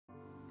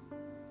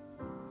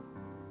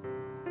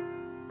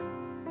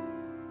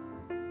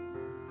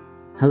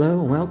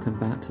Hello and welcome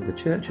back to the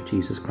Church of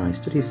Jesus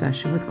Christ study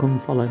session with Come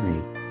Follow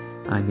Me.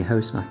 I'm your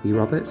host Matthew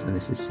Roberts and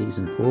this is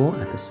Season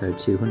 4, Episode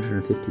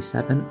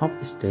 257 of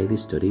this Daily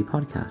Study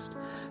podcast.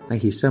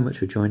 Thank you so much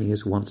for joining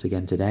us once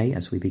again today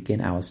as we begin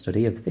our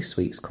study of this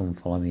week's Come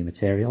Follow Me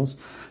materials,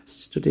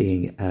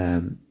 studying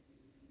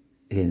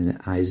in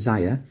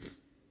Isaiah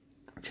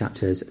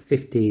chapters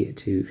 50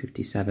 to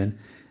 57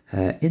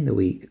 in the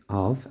week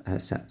of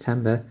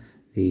September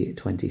the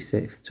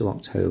 26th to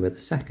October the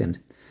 2nd.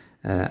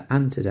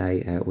 And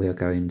today we are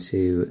going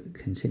to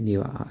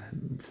continue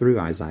through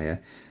Isaiah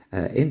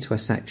into a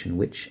section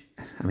which,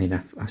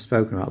 I've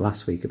spoken about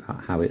last week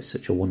about how it's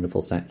such a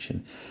wonderful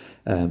section.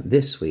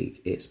 This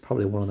week it's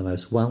probably one of the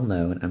most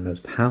well-known and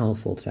most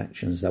powerful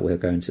sections that we're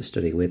going to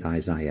study with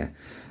Isaiah.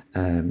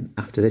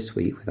 After this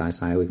week with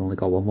Isaiah, we've only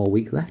got one more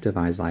week left of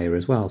Isaiah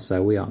as well,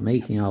 so we are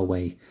making our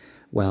way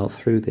well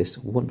through this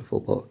wonderful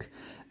book.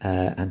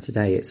 And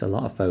today it's a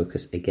lot of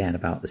focus again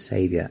about the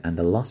Saviour, and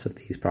a lot of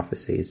these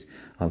prophecies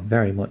are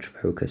very much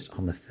focused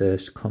on the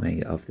first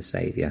coming of the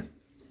Saviour.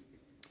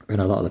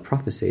 And a lot of the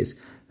prophecies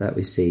that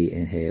we see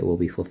in here will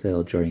be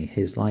fulfilled during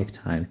his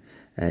lifetime,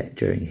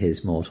 during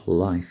his mortal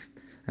life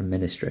and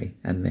ministry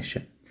and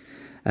mission.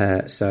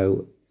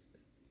 So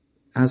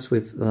as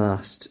with the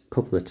last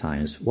couple of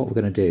times, what we're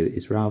going to do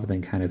is, rather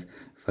than kind of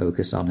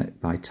focus on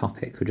it by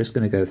topic, we're just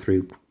going to go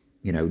through,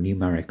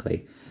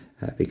 numerically,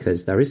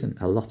 because there isn't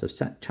a lot of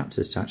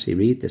chapters to actually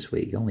read this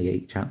week, only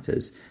 8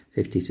 chapters,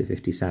 50 to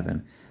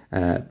 57,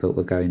 but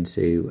we're going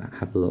to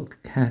have a look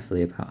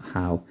carefully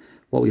about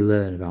what we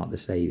learn about the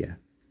Saviour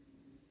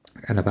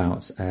and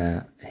about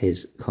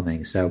his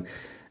coming. So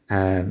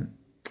I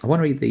want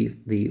to read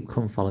the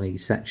Come Follow Me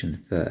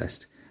section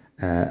first,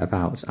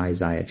 about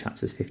Isaiah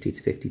chapters 50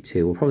 to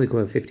 52. We'll probably go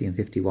over 50 and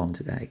 51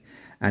 today,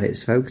 and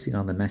it's focusing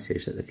on the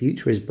message that the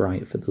future is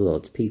bright for the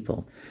Lord's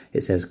people.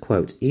 It says,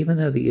 quote, "Even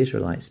though the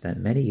Israelites spent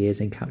many years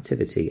in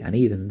captivity, and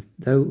even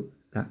though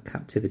that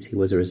captivity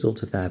was a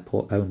result of their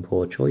own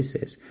poor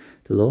choices,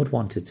 the Lord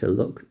wanted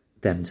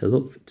them to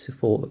look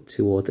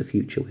toward the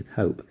future with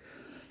hope."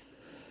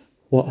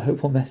 What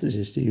hopeful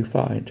messages do you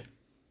find?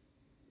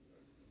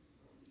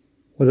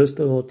 What does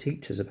the Lord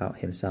teach us about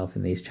himself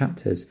in these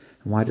chapters,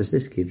 and why does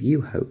this give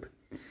you hope?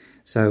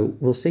 So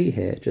we'll see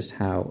here just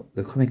how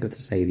the coming of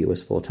the Saviour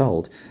was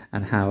foretold,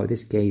 and how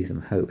this gave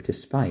them hope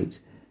despite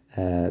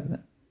their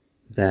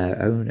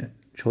own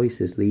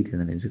choices leading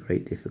them into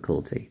great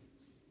difficulty.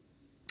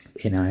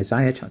 In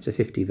Isaiah chapter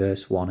 50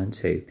 verse 1 and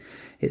 2,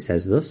 it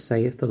says, "Thus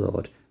saith the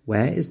Lord,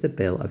 where is the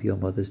bill of your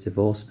mother's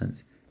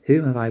divorcement?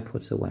 Whom have I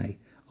put away?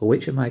 Or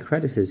which of my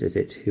creditors is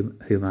it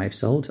whom I have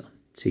sold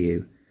to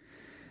you?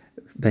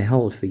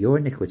 Behold, for your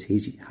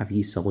iniquities have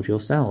ye sold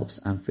yourselves,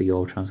 and for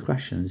your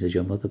transgressions is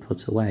your mother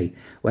put away.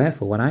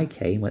 Wherefore, when I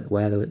came,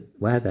 where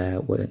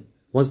there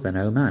was there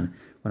no man?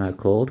 When I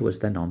called, was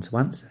there none to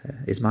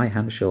answer? Is my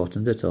hand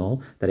shortened at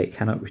all, that it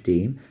cannot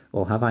redeem?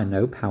 Or have I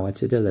no power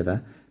to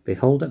deliver?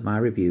 Behold, at my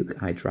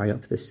rebuke I dry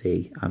up the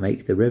sea. I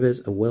make the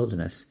rivers a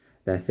wilderness.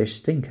 Their fish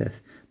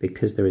stinketh,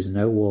 because there is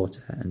no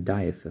water, and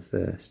dieth for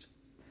thirst."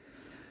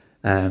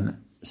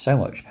 So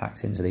much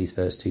packed into these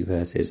first 2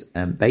 verses.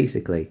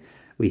 Basically,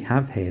 we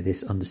have here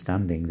this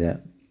understanding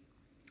that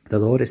the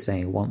Lord is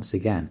saying once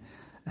again,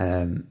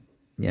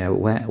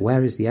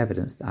 where is the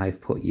evidence that I have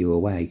put you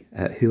away?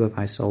 Who have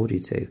I sold you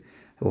to?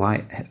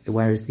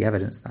 Where is the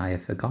evidence that I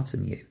have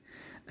forgotten you?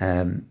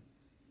 And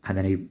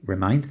then he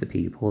reminds the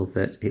people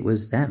that it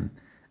was them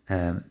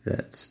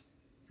that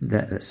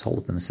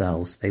sold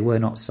themselves. They were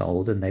not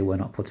sold and they were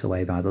not put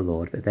away by the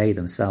Lord, but they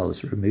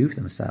themselves removed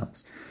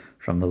themselves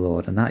from the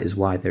Lord. And that is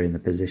why they're in the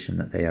position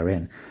that they are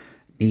in,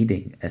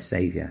 needing a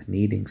saviour,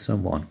 needing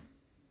someone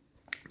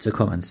to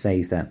come and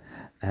save them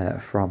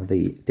from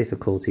the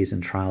difficulties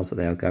and trials that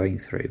they are going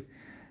through.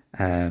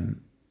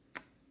 And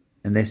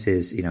this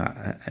is,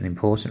 an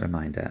important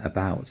reminder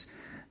about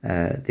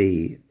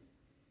the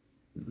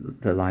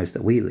lives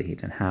that we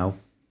lead, and how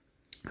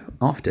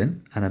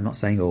often, and I'm not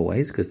saying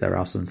always, because there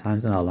are some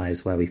times in our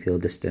lives where we feel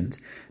distant,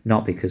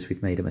 not because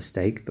we've made a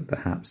mistake, but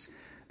perhaps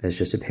there's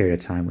just a period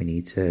of time we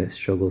need to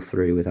struggle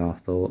through with our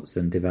thoughts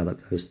and develop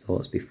those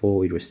thoughts before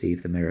we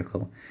receive the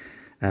miracle.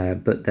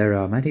 But there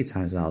are many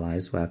times in our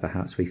lives where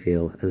perhaps we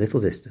feel a little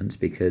distant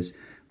because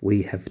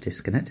we have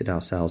disconnected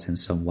ourselves in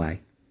some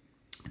way.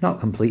 Not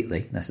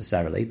completely,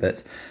 necessarily,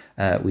 but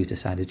we've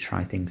decided to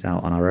try things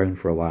out on our own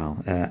for a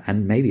while.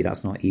 And maybe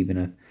that's not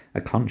even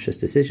a conscious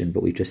decision,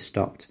 but we've just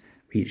stopped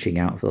reaching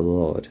out for the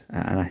Lord.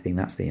 And I think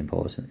that's the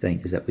important thing,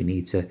 is that we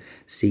need to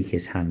seek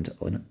his hand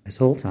at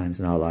all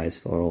times in our lives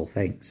for all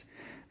things,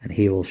 and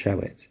he will show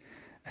it.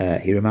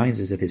 He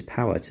reminds us of his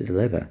power to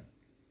deliver.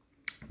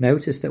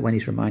 Notice that when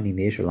he's reminding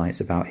the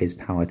Israelites about his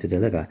power to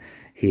deliver,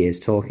 he is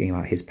talking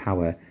about his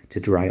power to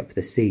dry up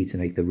the sea, to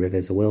make the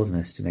rivers a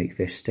wilderness, to make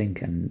fish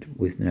stink and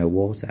with no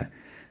water,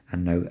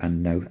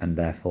 and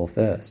therefore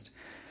thirst.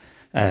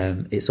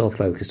 It's all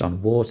focused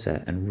on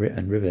water and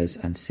rivers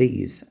and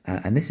seas,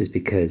 and this is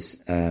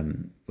because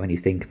when you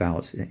think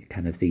about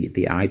kind of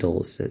the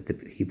idols that the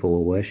people were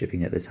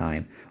worshipping at the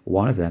time,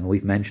 one of them,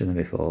 we've mentioned them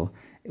before,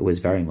 it was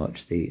very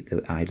much the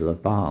idol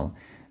of Baal,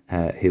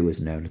 who was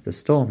known as the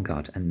storm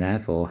god, and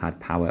therefore had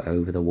power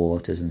over the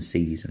waters and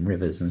seas and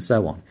rivers and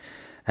so on.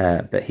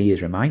 But he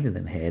is reminding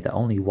them here that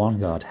only one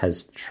God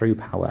has true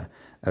power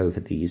over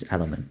these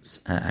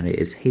elements, and it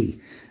is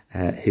he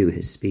who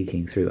is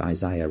speaking through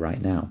Isaiah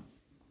right now.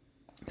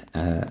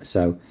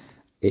 So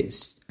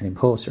it's an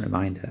important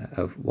reminder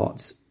of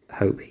what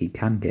hope he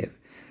can give,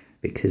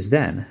 because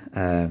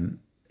then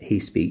he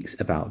speaks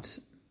about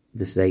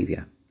the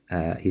Saviour.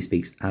 He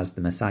speaks as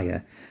the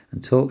Messiah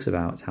and talks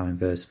about how in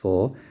verse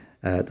 4,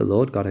 the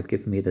Lord God hath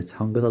given me the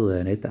tongue of the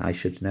learned, that I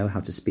should know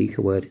how to speak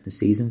a word in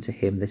season to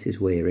him that is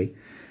weary.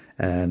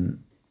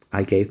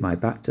 I gave my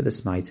back to the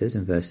smiters,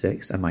 in verse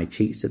 6, and my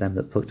cheeks to them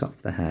that plucked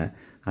off the hair.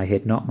 I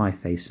hid not my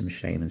face from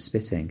shame and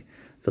spitting.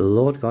 For the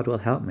Lord God will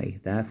help me,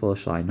 therefore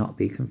shall I not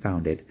be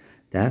confounded.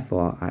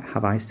 Therefore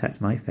have I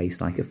set my face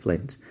like a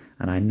flint,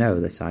 and I know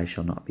that I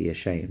shall not be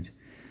ashamed.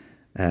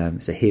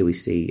 So here we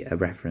see a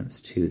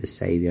reference to the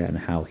Saviour and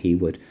how he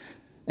would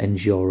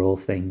endure all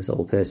things,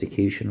 all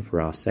persecution for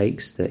our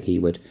sakes, that he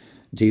would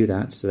do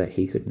that so that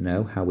he could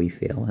know how we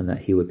feel and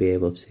that he would be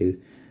able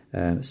to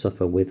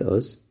suffer with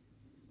us,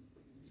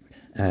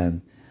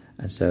 and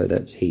so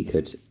that he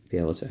could be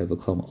able to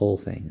overcome all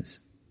things.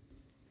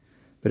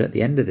 But at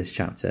the end of this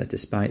chapter,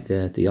 despite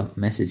the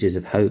messages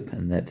of hope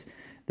and that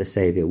the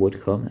Saviour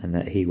would come and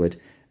that he would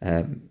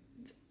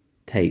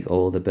take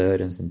all the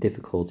burdens and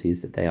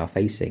difficulties that they are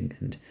facing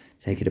and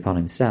take it upon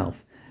himself,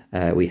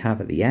 we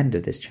have at the end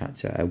of this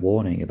chapter a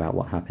warning about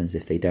what happens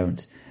if they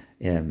don't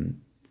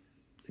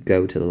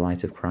go to the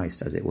light of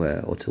Christ, as it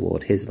were, or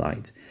toward his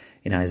light.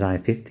 In Isaiah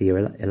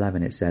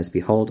 50:11 it says,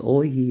 Behold,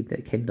 all ye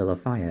that kindle a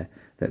fire,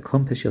 that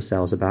compass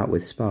yourselves about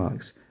with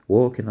sparks,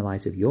 walk in the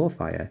light of your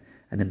fire,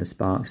 and in the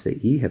sparks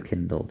that ye have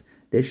kindled.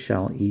 This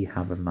shall ye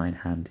have of mine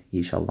hand,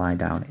 ye shall lie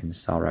down in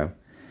sorrow.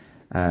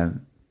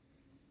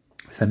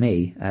 For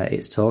me,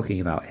 it's talking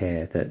about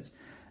here that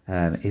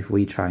if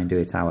we try and do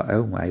it our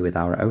own way with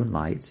our own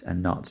light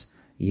and not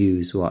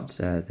use what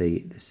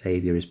the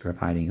Saviour is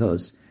providing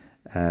us,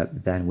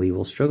 then we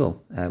will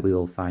struggle. We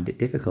will find it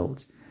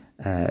difficult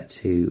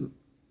to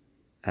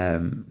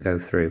go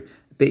through.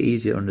 A bit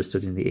easier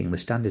understood in the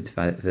English Standard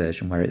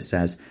Version, where it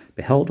says,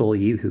 Behold all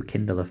you who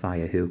kindle a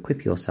fire, who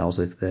equip yourselves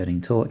with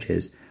burning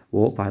torches,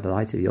 walk by the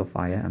light of your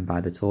fire, and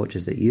by the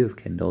torches that you have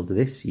kindled,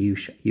 this you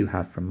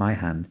have from my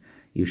hand,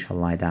 you shall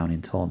lie down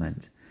in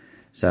torment.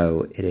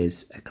 So it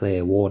is a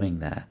clear warning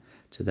there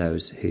to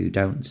those who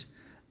don't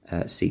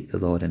seek the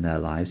Lord in their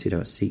lives, who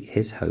don't seek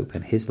his hope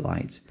and his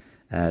light,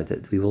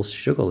 that we will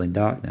struggle in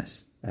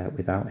darkness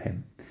without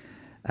him.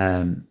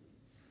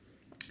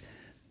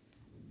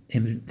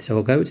 So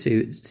we'll go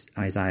to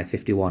Isaiah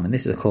 51, and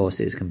this, of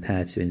course, is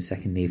compared to in 2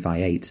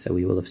 Nephi 8, so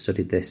we will have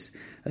studied this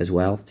as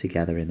well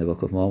together in the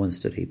Book of Mormon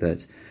study,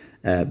 but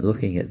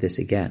looking at this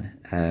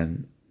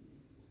again,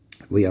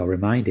 we are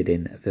reminded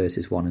in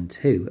verses 1 and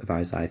 2 of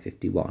Isaiah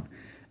 51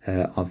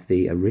 of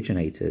the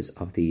originators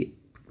of the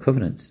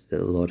covenants that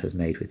the Lord has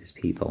made with his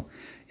people.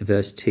 In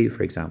verse 2,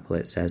 for example,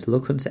 it says,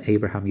 Look unto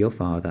Abraham your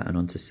father, and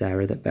unto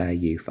Sarah that bare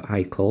you, for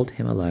I called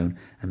him alone,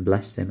 and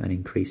blessed him, and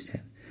increased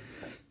him.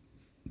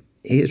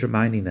 He is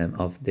reminding them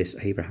of this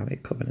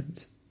Abrahamic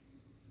covenant,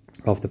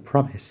 of the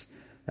promise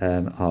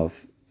of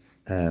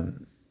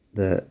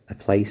a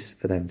place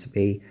for them to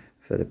be,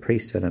 for the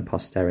priesthood and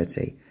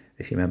posterity.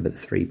 If you remember the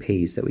 3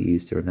 Ps that we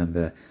use to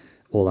remember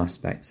all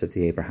aspects of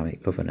the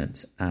Abrahamic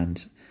covenant.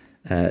 And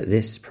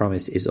this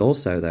promise is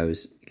also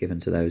given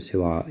to those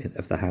who are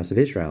of the house of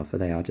Israel, for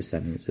they are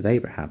descendants of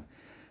Abraham.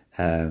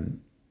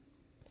 And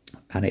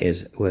it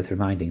is worth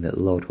reminding that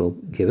the Lord will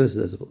give us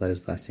those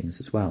blessings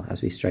as well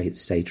as we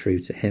stay true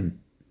to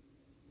him.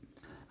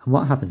 And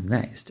what happens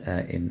next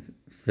in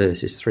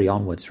verses 3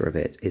 onwards for a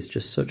bit is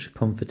just such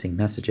comforting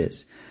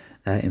messages.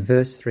 In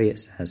verse 3 it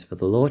says, For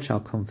the Lord shall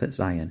comfort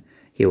Zion,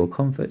 he will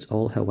comfort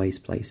all her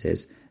waste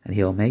places, and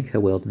he will make her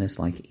wilderness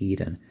like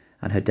Eden,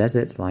 and her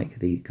desert like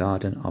the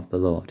garden of the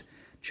Lord.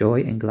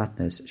 Joy and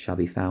gladness shall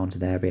be found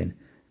therein,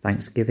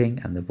 thanksgiving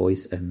and the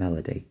voice of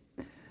melody.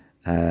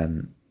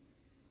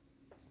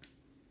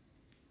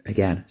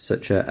 Again,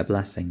 such a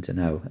blessing to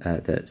know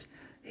that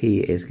he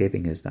is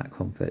giving us that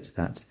comfort,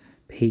 that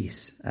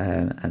peace,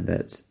 and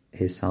that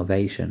his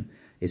salvation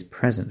is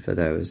present for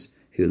those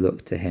who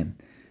look to him.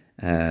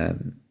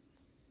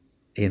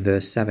 In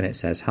verse 7 it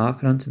says,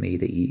 Hearken unto me,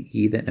 that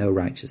ye that know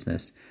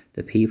righteousness,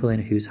 the people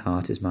in whose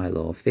heart is my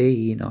law. Fear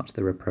ye not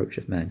the reproach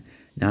of men,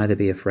 neither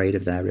be afraid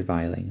of their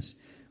revilings.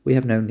 We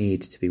have no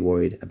need to be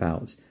worried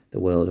about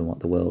the world and what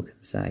the world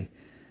can say.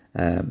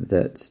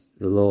 That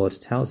the Lord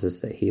tells us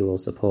that he will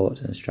support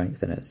and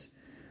strengthen us.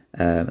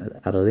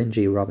 Adeline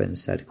G.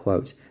 Robbins said,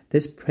 quote,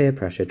 This peer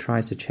pressure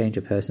tries to change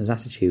a person's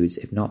attitudes,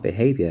 if not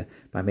behaviour,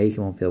 by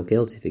making one feel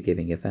guilty for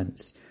giving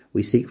offence.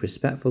 We seek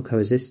respectful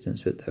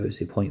coexistence with those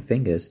who point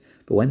fingers,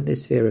 but when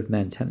this fear of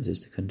men tempts us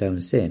to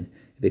condone sin,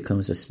 it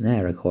becomes a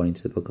snare according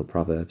to the book of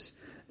Proverbs.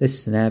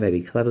 This snare may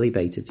be cleverly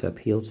baited to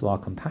appeal to our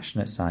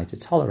compassionate side to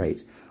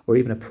tolerate or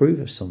even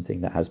approve of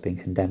something that has been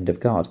condemned of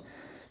God.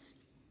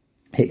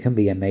 It can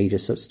be a major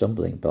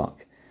stumbling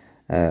block.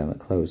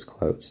 close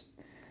quote.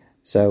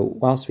 So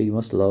whilst we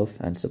must love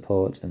and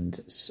support and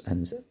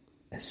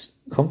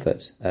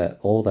comfort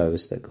all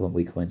those that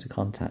we come into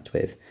contact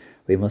with,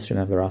 we must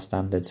remember our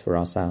standards for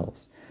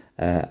ourselves,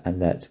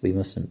 and that we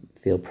mustn't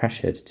feel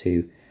pressured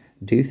to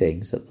do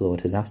things that the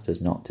Lord has asked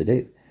us not to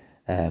do,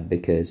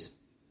 because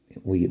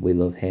we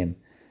love him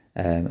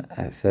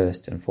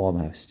first and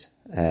foremost.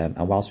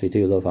 And whilst we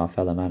do love our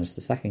fellow man as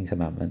the second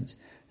commandment,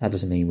 that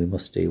doesn't mean we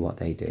must do what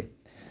they do.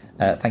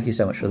 Thank you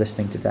so much for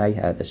listening today.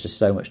 There's just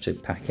so much to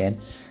pack in,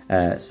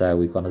 so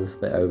we've gone a little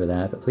bit over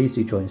there, but please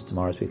do join us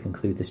tomorrow as we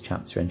conclude this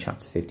chapter in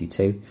chapter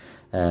 52.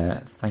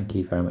 Thank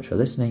you very much for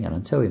listening, and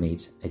until we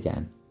meet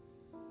again.